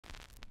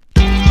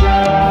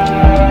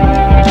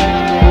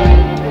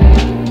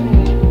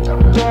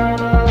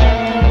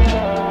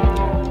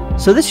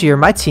So this year,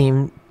 my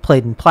team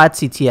played in Plaid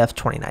CTF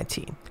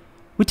 2019.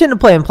 We tend to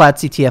play in Plaid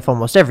CTF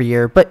almost every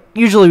year, but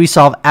usually we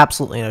solve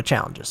absolutely no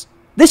challenges.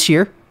 This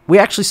year, we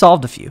actually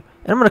solved a few,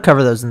 and I'm going to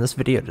cover those in this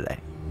video today.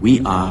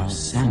 We are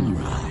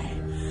samurai,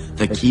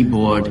 the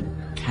Keyboard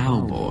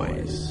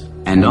Cowboys,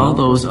 and all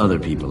those other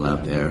people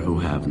out there who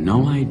have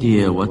no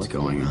idea what's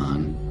going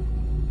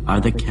on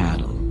are the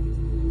cattle.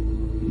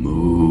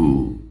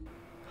 Moo.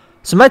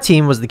 So my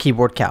team was the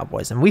Keyboard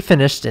Cowboys, and we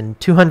finished in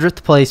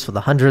 200th place with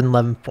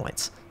 111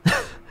 points.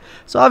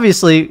 So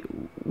obviously,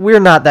 we're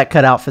not that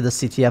cut out for the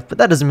CTF, but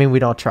that doesn't mean we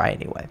don't try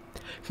anyway.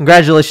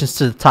 Congratulations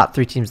to the top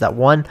 3 teams that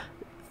won.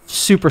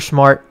 Super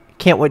smart.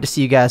 Can't wait to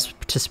see you guys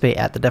participate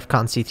at the DEF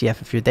CON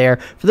CTF if you're there.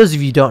 For those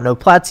of you who don't know,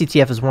 Plaid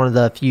CTF is one of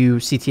the few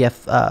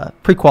CTF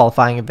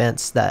pre-qualifying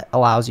events that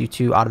allows you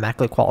to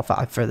automatically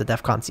qualify for the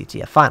DEF CON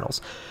CTF finals.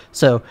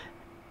 So,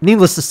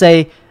 needless to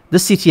say,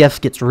 this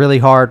CTF gets really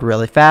hard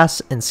really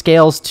fast and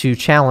scales to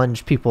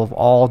challenge people of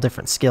all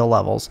different skill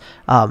levels,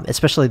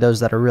 especially those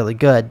that are really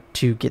good,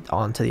 to get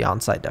onto the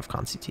on-site DEF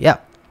CON CTF.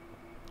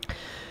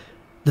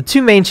 The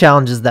 2 main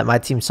challenges that my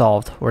team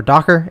solved were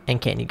Docker and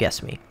Can You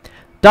Guess Me.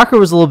 Docker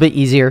was a little bit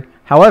easier.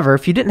 However,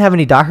 if you didn't have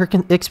any Docker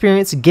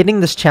experience,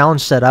 getting this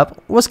challenge set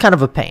up was kind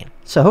of a pain.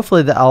 So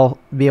hopefully that I'll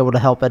be able to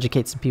help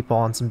educate some people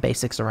on some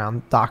basics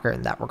around Docker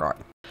in that regard.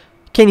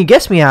 Can You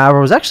Guess Me, however,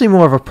 was actually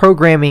more of a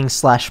programming /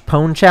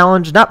 pwn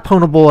challenge, not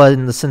pwnable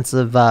in the sense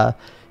of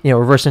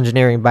reverse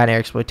engineering binary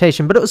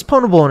exploitation, but it was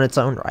pwnable in its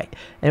own right.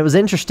 And it was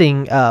an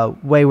interesting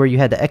way where you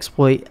had to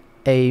exploit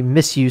a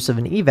misuse of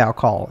an eval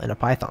call in a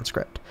Python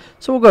script.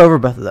 So we'll go over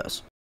both of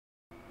those.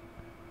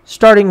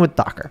 Starting with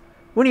Docker.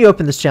 When you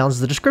open this challenge,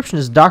 the description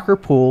is Docker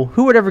pool,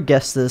 who would ever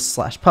guess this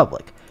 /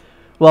 public.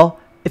 Well,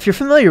 if you're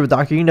familiar with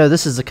Docker, you know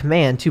this is a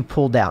command to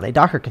pull down a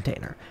Docker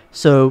container.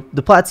 So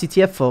the Plaid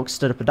CTF folks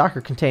stood up a Docker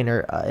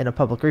container in a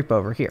public repo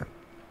over here.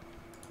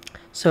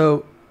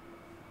 So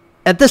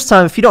at this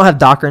time, if you don't have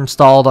Docker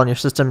installed on your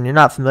system and you're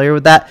not familiar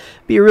with that,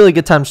 it'd be a really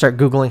good time to start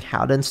Googling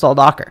how to install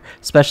Docker,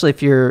 especially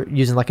if you're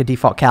using like a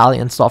default Kali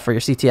install for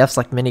your CTFs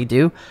like many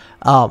do.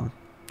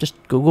 Just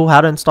Google how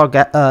to install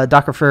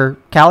Docker for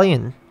Kali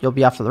and you'll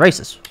be off to the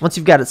races. Once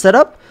you've got it set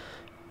up,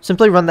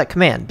 simply run that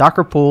command,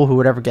 docker pool, who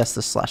would ever guess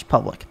this /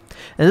 public.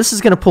 And this is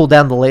going to pull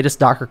down the latest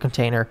Docker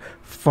container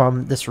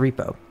from this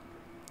repo.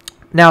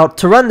 Now,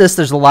 to run this,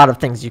 there's a lot of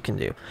things you can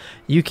do.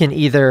 You can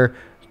either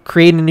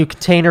create a new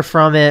container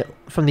from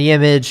the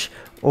image,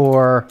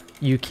 or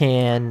you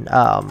can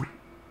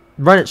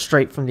run it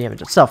straight from the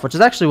image itself, which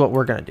is actually what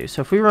we're going to do.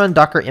 So if we run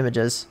docker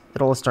images,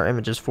 it'll list our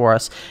images for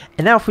us.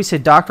 And now if we say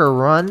docker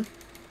run,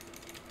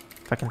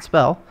 if I can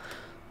spell,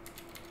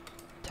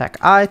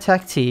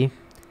 -i,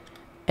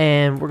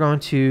 and we're going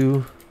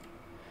to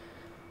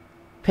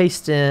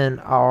paste in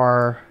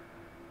our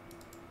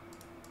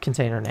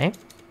container name.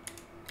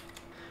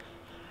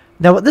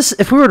 Now,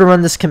 if we were to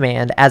run this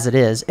command as it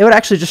is, it would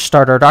actually just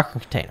start our Docker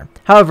container.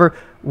 However,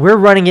 we're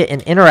running it in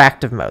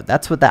interactive mode.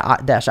 That's what that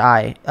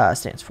 -i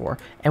stands for.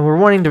 And we're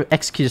wanting to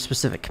execute a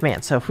specific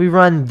command. So if we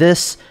run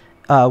this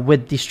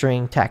with the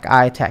string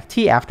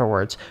 -i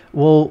afterwards,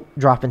 we'll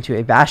drop into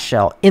a bash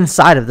shell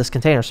inside of this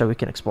container so we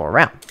can explore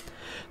around.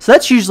 So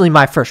that's usually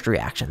my first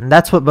reaction. And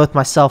that's what both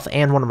myself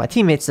and one of my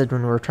teammates did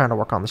when we were trying to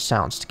work on this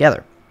challenge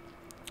together.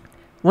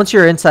 Once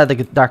you're inside the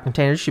Docker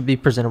container, you should be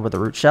presented with a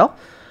root shell.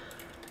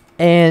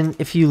 And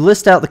if you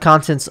list out the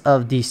contents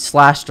of the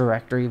 /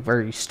 directory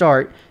where you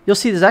start, you'll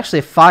see there's actually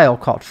a file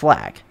called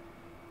flag.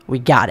 We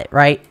got it,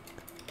 right?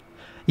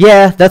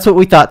 Yeah, that's what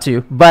we thought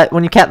too. But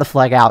when you cat the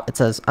flag out, it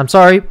says, I'm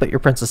sorry, but your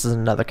princess is in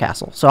another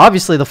castle. So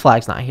obviously the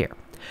flag's not here.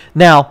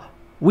 Now,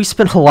 we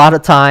spent a lot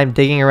of time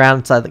digging around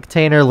inside the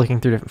container, looking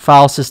through different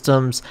file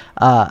systems.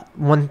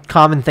 One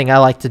common thing I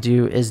like to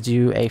do is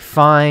do a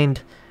find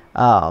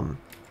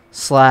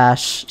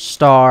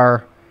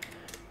 /star,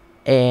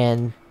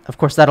 and of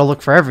course that'll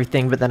look for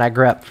everything, but then I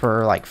grep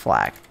for like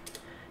flag.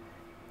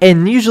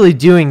 And usually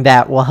doing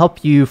that will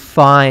help you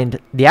find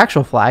the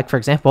actual flag. For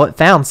example, it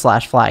found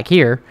 /flag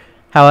here.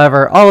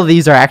 However, all of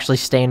these are actually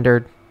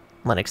standard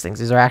Linux things.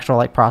 These are actual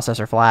like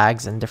processor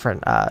flags and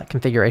different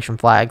configuration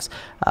flags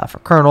for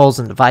kernels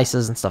and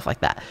devices and stuff like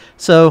that.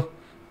 So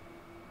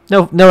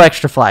no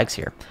extra flags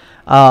here.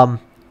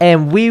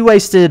 And we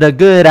wasted a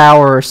good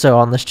hour or so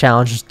on this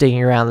challenge just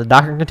digging around the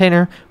Docker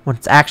container when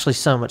it's actually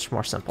so much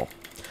more simple.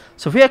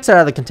 So if we exit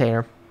out of the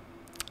container,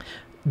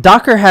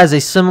 Docker has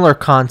a similar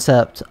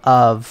concept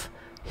of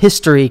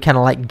history, kind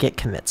of like git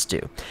commits do.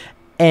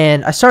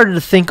 And I started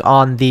to think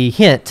on the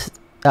hint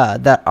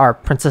that our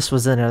princess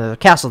was in another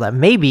castle, that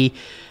maybe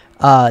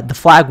the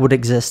flag would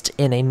exist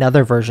in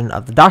another version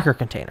of the Docker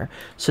container.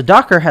 So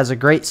Docker has a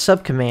great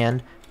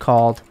subcommand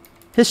called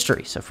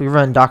history. So if we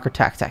run docker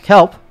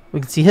help,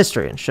 we can see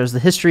history, and it shows the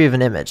history of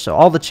an image. So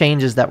all the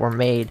changes that were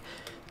made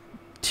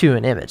to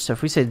an image. So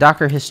if we say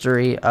docker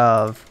history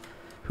of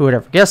who would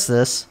ever guess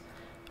this,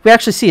 we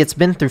actually see it's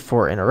been through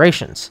 4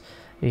 iterations.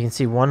 You can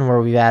see one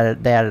where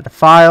they added a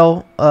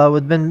file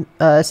with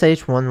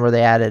bin.sh, one where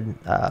they added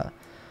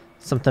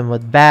something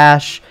with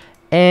bash,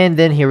 and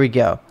then here we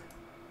go.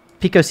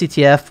 Pico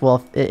CTF,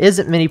 well, it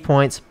isn't many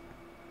points,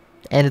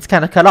 and it's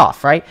kind of cut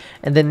off, right?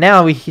 And then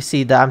now we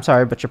see the I'm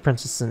sorry, but your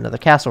princess is in another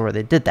castle where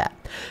they did that.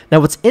 Now,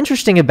 what's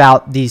interesting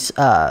about these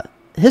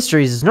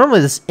histories is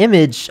normally this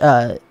image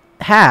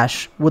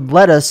hash would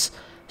let us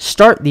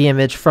start the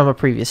image from a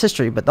previous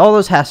history, but all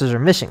those hashes are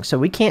missing, so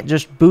we can't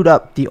just boot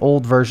up the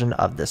old version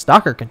of this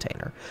Docker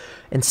container.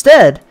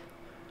 Instead,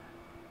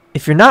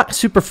 if you're not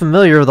super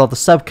familiar with all the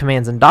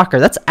subcommands in Docker,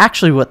 that's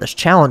actually what this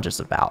challenge is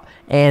about.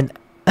 And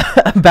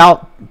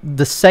about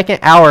the second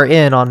hour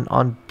in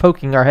on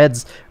poking our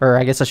heads, or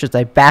I guess I should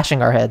say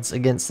bashing our heads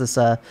against this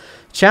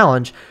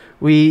challenge,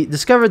 we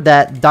discovered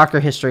that Docker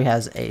history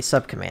has a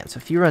subcommand. So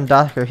if you run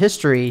Docker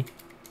history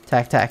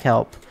tac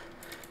help,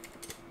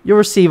 you'll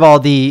receive all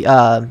the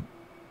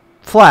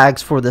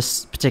flags for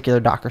this particular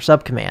Docker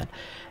subcommand.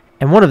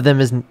 And one of them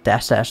is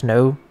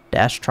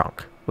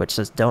 --no-trunc, which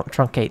says don't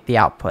truncate the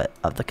output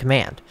of the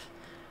command.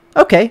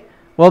 Okay,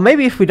 well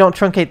maybe if we don't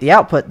truncate the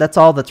output, that's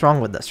all that's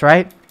wrong with this,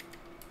 right?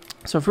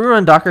 So if we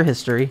run Docker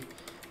history,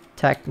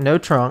 tac no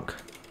trunc,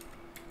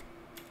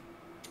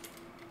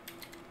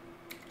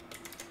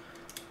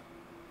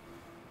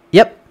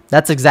 yep,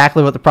 that's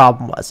exactly what the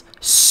problem was.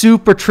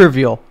 Super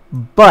trivial,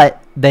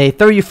 but they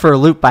throw you for a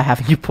loop by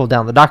having you pull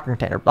down the Docker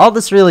container. But all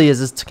this really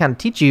is to kind of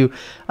teach you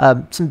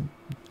some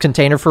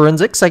container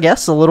forensics, I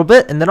guess, a little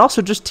bit, and then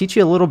also just teach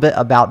you a little bit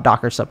about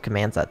Docker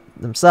subcommands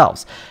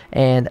themselves.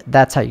 And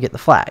that's how you get the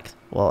flag.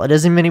 Well, it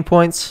isn't many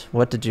points.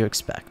 What did you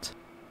expect?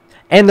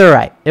 And they're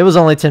right. It was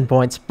only 10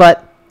 points,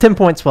 but 10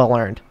 points well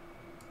earned.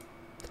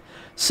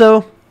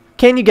 So,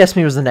 Can You Guess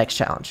Me was the next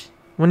challenge.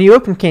 When you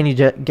open Can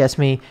You Guess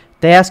Me,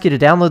 they ask you to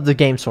download the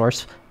game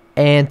source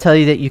and tell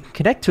you that you can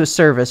connect to a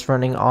service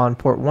running on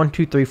port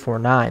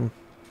 12349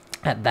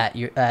 at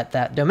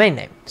that domain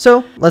name.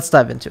 So, let's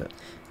dive into it.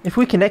 If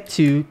we connect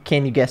to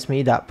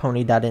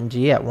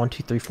canyouguessme.pony.ng at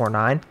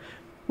 12349,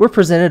 we're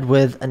presented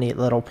with a neat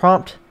little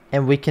prompt,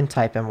 and we can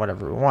type in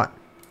whatever we want.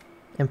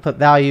 Input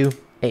value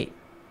 8.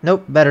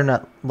 Nope, better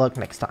not look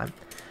next time.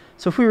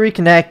 So if we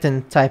reconnect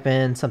and type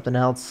in something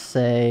else,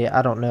 say,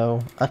 I don't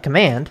know, a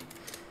command,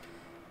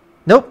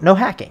 nope, no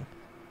hacking.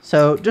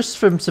 So just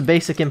from some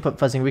basic input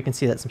fuzzing, we can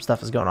see that some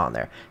stuff is going on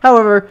there.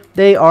 However,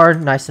 they are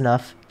nice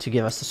enough to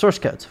give us the source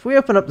code. So if we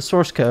open up the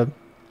source code,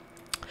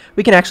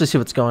 we can actually see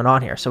what's going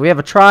on here. So we have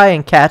a try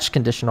and catch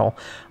conditional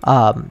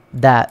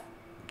that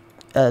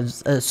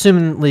is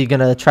assumingly going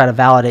to try to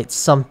validate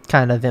some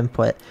kind of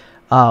input.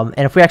 And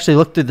if we actually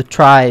look through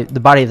the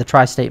body of the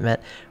try statement,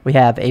 we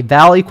have a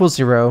val equals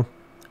 0,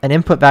 an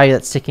input value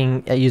that's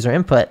taking a user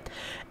input,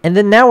 and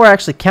then now we're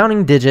actually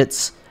counting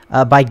digits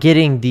by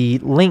getting the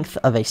length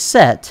of a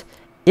set.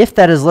 If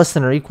that is less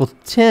than or equal to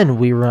 10,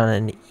 we run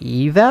an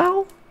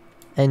eval,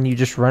 and you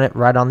just run it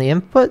right on the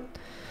input.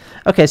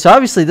 Okay, so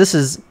obviously this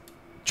is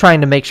trying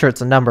to make sure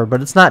it's a number,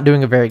 but it's not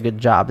doing a very good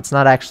job. It's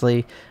not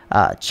actually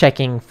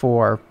checking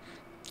for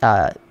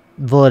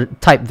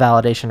type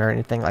validation or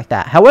anything like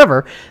that.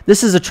 However,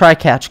 this is a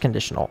try-catch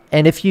conditional,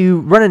 and if you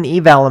run an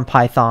eval in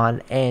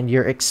Python and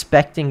you're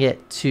expecting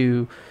it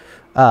to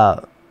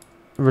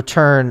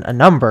return a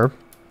number,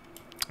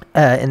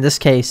 in this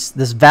case,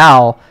 this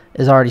val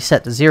is already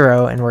set to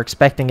 0, and we're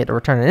expecting it to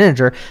return an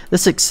integer,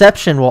 this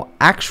exception will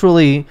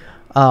actually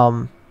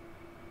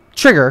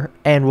trigger,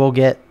 and we'll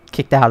get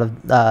kicked out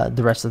of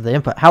the rest of the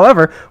input.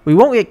 However, we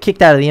won't get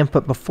kicked out of the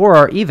input before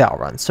our eval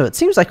runs, so it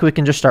seems like we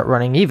can just start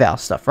running eval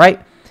stuff,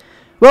 right?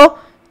 Well,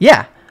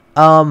 yeah.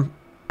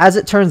 As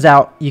it turns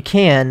out, you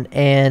can,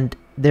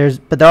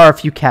 but there are a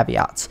few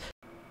caveats.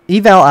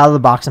 Eval out of the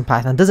box in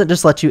Python doesn't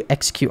just let you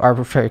execute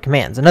arbitrary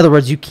commands. In other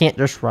words, you can't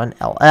just run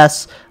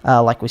ls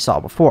like we saw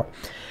before.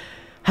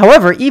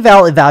 However,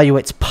 eval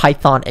evaluates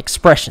Python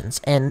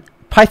expressions, and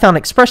Python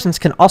expressions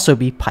can also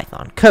be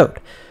Python code.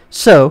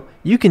 So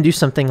you can do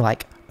something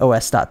like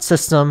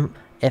os.system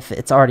if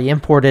it's already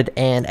imported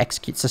and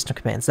execute system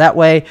commands that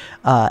way.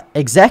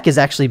 Exec is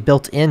actually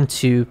built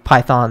into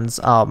Python's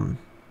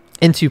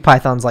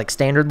like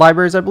standard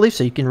libraries, I believe,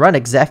 so you can run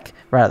exec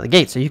right out of the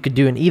gate. So you could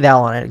do an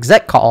eval on an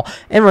exec call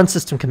and run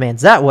system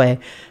commands that way.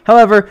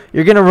 However,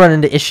 you're going to run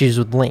into issues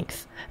with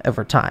length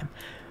over time.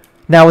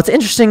 Now, what's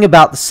interesting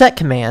about the set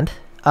command,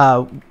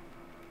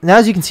 now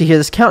as you can see here,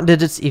 this count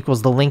digits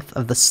equals the length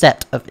of the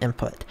set of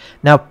input.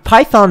 Now,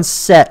 Python's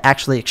set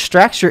actually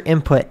extracts your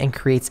input and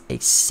creates a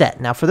set.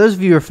 Now, for those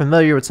of you who are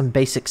familiar with some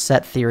basic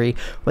set theory,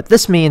 what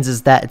this means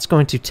is that it's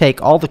going to take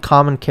all the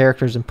common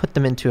characters and put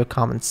them into a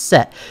common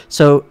set.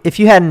 So if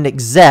you had an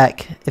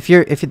exec, if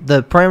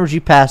the parameters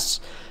you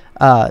pass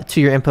to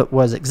your input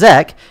was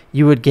exec,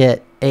 you would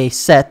get a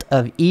set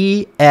of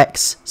e,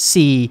 x,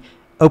 c,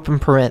 open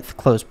parenth,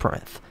 close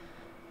parenth.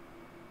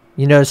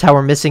 You notice how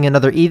we're missing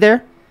another e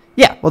there?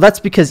 Yeah, well, that's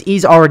because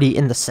e's already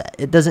in the set.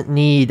 It doesn't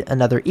need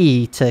another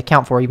e to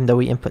account for, even though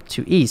we input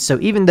 2 e's. So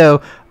even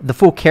though the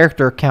full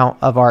character count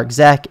of our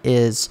exec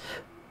is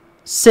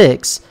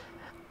 6,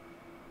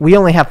 we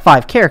only have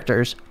 5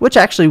 characters, which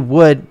actually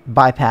would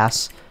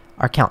bypass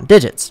our count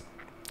digits,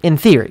 in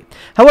theory.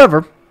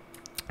 However,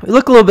 we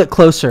look a little bit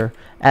closer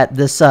at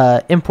this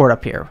import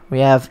up here. We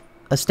have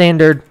a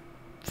standard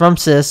from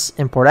sys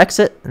import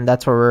exit, and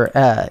that's where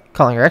we're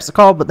calling our exit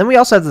call. But then we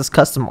also have this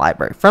custom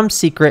library from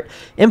secret,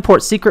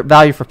 import secret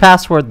value for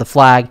password, the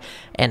flag,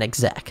 and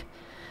exec.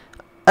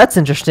 That's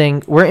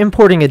interesting. We're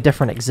importing a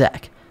different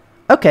exec.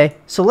 Okay,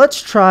 so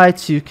let's try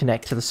to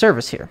connect to the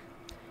service here.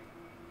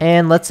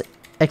 And let's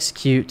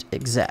execute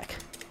exec.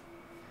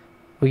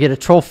 We get a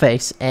troll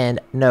face and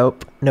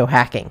nope, no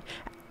hacking.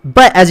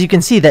 But as you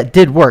can see, that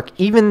did work.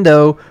 Even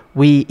though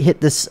we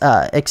hit this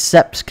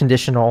accept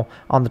conditional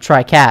on the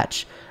try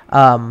catch,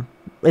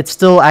 it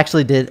still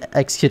actually did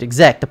execute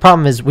exec. The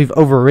problem is we've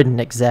overridden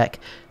exec,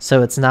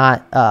 so it's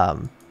not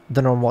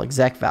the normal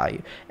exec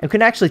value. And we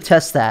can actually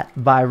test that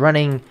by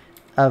running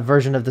a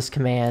version of this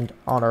command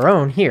on our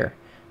own here.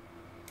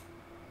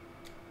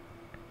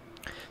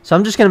 So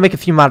I'm just going to make a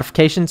few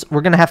modifications.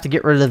 We're going to have to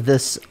get rid of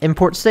this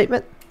import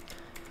statement,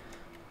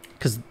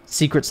 because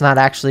secret's not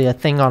actually a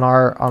thing on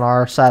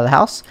our side of the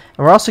house.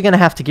 And we're also going to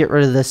have to get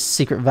rid of this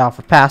secret val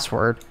for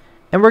password.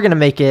 And we're going to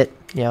make it,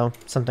 you know,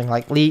 something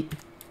like leet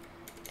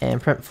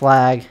and print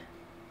flag.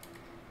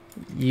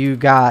 You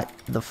got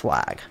the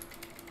flag.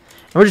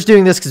 And we're just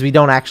doing this because we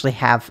don't actually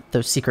have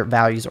those secret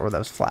values or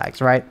those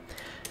flags, right?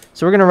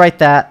 So we're going to write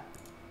that.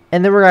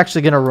 And then we're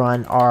actually going to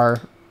run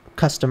our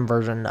custom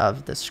version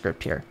of this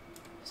script here.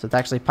 So it's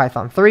actually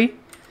Python 3.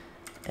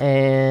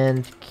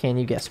 And can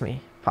you guess me?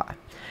 Pi.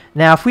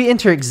 Now, if we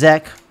enter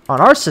exec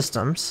on our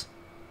systems,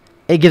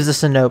 it gives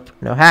us a nope,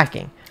 no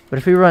hacking. But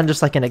if we run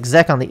just like an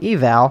exec on the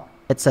eval,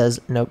 it says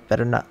nope,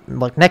 better not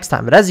look next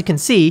time. But as you can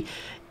see,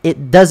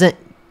 it doesn't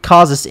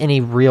cause us any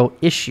real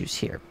issues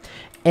here.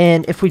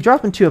 And if we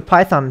drop into a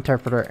Python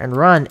interpreter and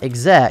run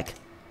exec,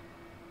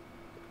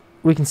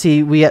 we can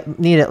see we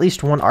need at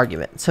least one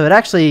argument. So it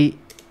actually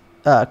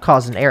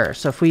caused an error.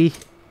 So if we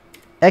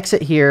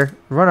exit here,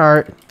 run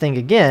our thing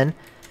again,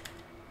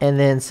 and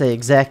then say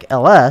exec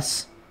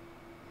ls,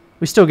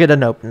 we still get a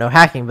nope, no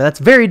hacking. But that's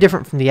very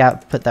different from the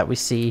output that we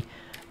see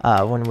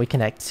when we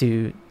connect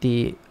to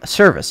the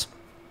service,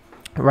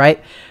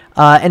 right?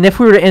 And if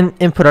we were to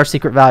input our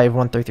secret value of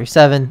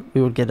 1337,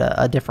 we would get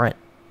a different,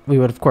 we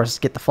would of course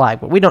get the flag,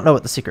 but we don't know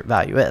what the secret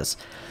value is.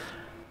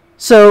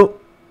 So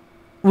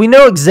we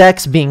know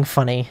exec's being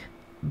funny,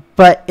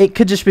 but it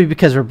could just be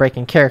because we're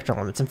breaking character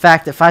limits. In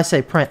fact, if I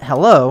say print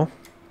hello,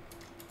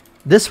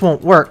 this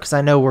won't work because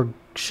I know we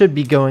should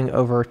be going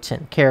over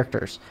 10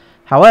 characters.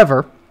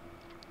 However,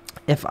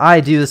 if I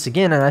do this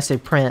again and I say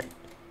print,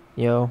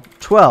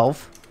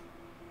 12,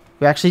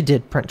 we actually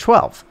did print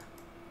 12.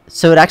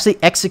 So it actually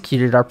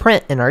executed our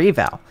print in our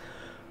eval.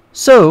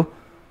 So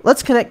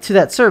let's connect to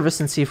that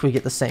service and see if we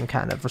get the same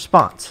kind of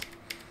response.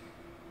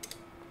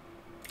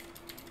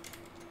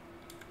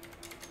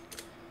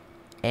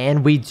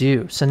 And we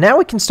do. So now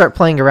we can start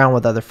playing around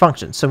with other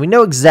functions. So we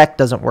know exec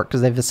doesn't work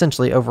because they've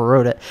essentially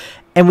overrode it.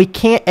 And we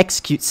can't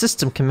execute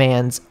system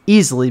commands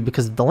easily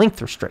because of the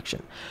length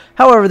restriction.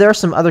 However, there are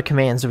some other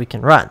commands that we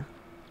can run.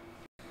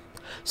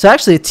 So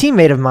actually, a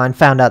teammate of mine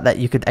found out that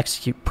you could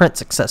execute print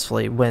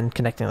successfully when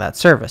connecting to that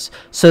service.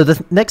 So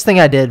the next thing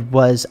I did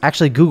was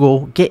actually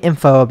Google get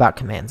info about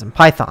commands in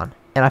Python.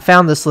 And I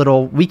found this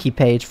little wiki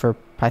page for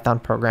Python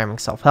programming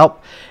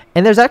self-help.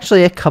 And there's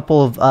actually a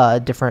couple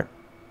of different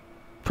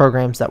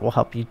programs that will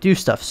help you do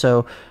stuff.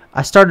 So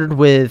I started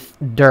with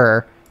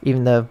dir,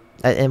 even though,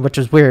 and which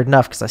was weird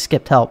enough because I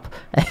skipped help,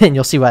 and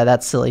you'll see why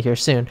that's silly here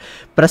soon.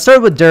 But I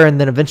started with dir and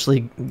then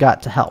eventually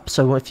got to help.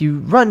 So if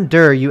you run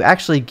dir, you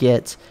actually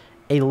get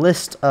a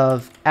list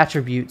of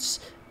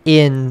attributes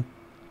in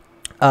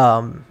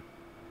that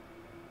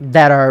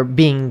are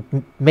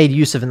being made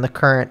use of in the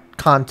current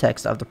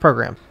context of the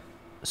program.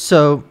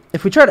 So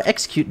if we try to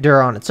execute dir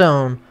on its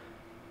own,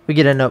 we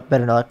get a note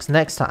better luck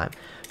next time.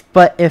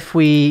 But if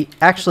we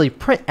actually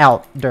print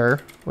out dir,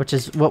 which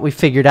is what we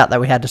figured out that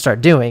we had to start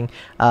doing,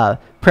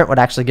 print would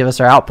actually give us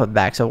our output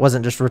back. So it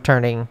wasn't just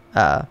returning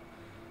our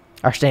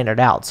standard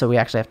out. So we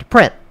actually have to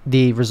print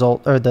the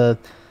result, or the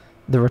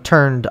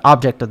returned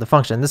object of the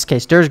function. In this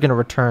case, dir is going to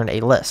return a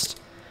list.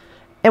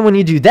 And when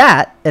you do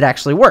that, it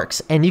actually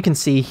works. And you can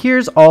see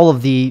here's all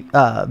of the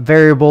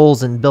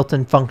variables and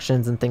built-in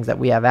functions and things that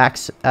we have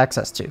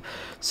access to.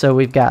 So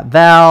we've got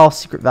val,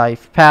 secret value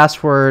for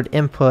password,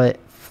 input,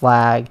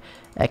 flag,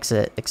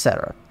 exit,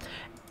 etc.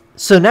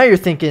 So now you're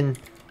thinking,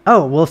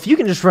 oh, well, if you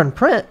can just run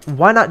print,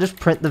 why not just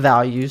print the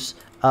values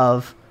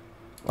of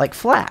like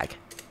flag?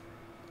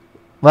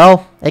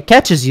 Well, it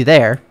catches you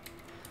there.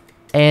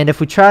 And if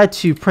we try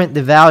to print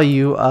the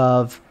value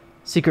of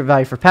secret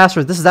value for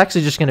password, this is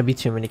actually just going to be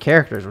too many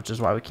characters, which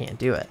is why we can't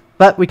do it.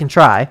 But we can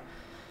try.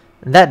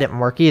 And that didn't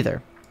work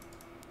either.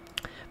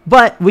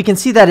 But we can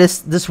see that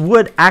this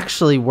would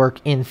actually work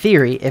in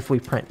theory if we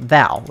print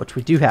val, which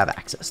we do have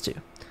access to.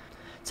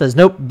 It says,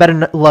 nope,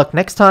 better luck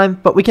next time.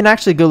 But we can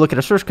actually go look at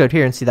our source code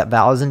here and see that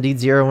val is indeed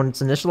 0 when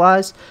it's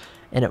initialized.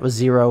 And it was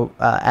 0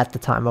 at the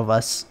time of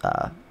us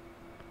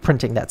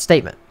printing that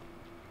statement.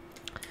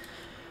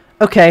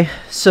 Okay,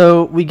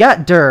 so we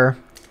got dir.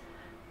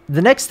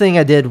 The next thing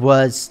I did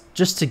was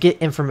just to get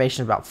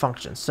information about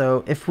functions.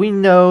 So if we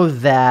know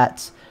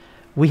that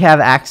we have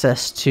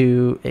access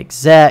to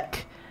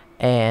exec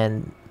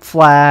and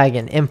flag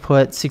and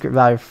input, secret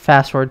value for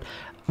password,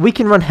 we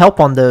can run help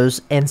on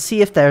those and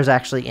see if there's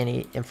actually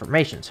any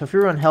information. So if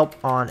you run help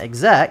on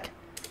exec,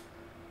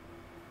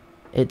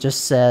 it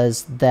just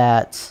says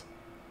that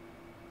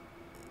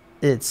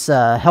it's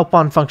help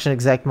on function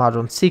exec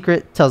module and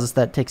secret. Tells us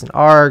that it takes an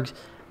args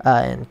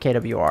and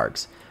KW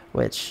args,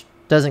 which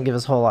doesn't give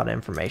us a whole lot of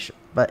information.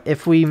 But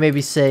if we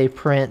maybe say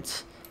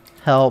print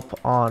help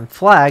on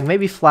flag,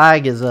 maybe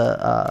flag is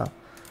a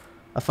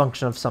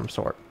function of some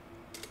sort.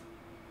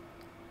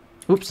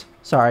 Oops,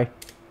 sorry.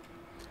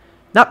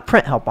 Not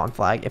print help on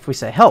flag. If we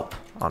say help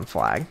on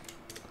flag,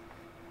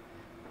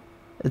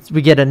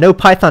 we get a no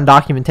Python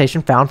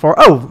documentation found for,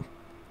 oh,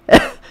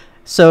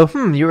 so,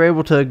 you were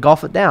able to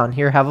golf it down.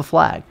 Here, have a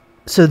flag.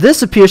 So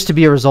this appears to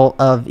be a result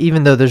of,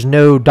 even though there's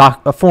no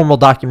a formal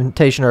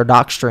documentation or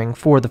doc string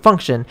for the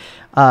function,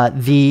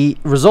 the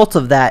result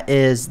of that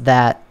is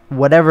that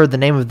whatever the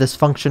name of this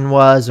function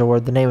was or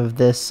the name of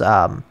this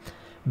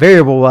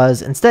variable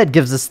was, instead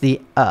gives us the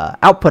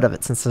output of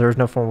it, since there was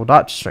no formal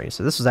doc string.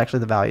 So this was actually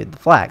the value of the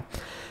flag.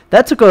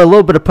 That took a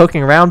little bit of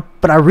poking around,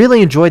 but I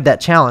really enjoyed that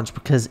challenge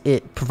because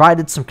it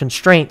provided some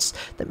constraints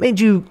that made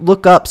you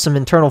look up some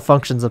internal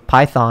functions of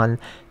Python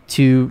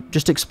to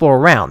just explore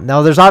around.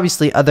 Now, there's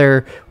obviously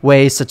other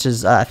ways, such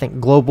as I think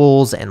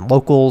globals and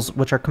locals,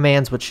 which are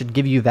commands which should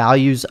give you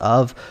values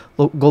of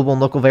global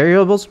and local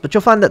variables, but you'll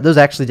find that those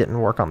actually didn't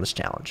work on this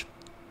challenge.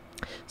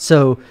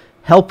 So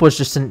help was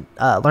just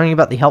learning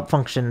about the help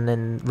function,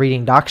 and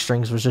reading doc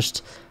strings was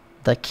just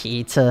the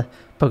key to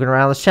poking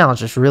around this challenge,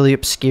 just really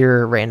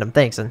obscure random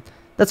things. And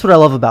that's what I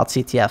love about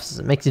CTFs, is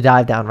it makes you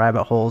dive down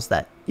rabbit holes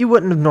that you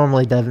wouldn't have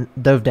normally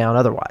dove down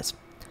otherwise.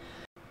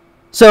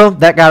 So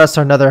that got us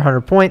to another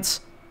 100 points,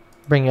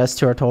 bringing us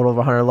to our total of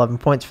 111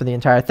 points for the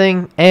entire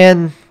thing,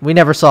 and we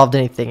never solved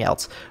anything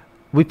else.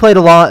 We played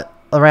a lot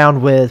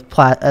around with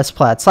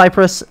S-Plaid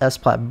Cypress,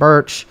 S-Plaid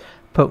Birch,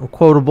 Potent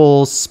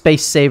Quotables,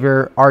 Space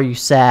Saver, Are You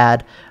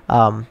Sad?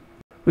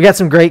 We got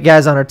some great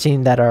guys on our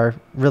team that are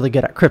really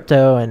good at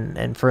crypto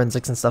and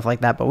forensics and stuff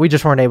like that, but we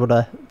just weren't able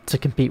to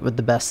compete with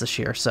the best this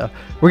year. So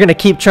we're going to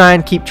keep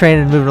trying, keep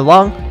training, and moving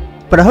along.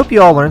 But I hope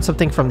you all learned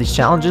something from these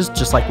challenges,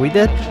 just like we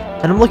did,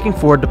 and I'm looking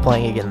forward to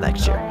playing again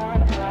next year.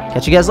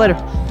 Catch you guys later.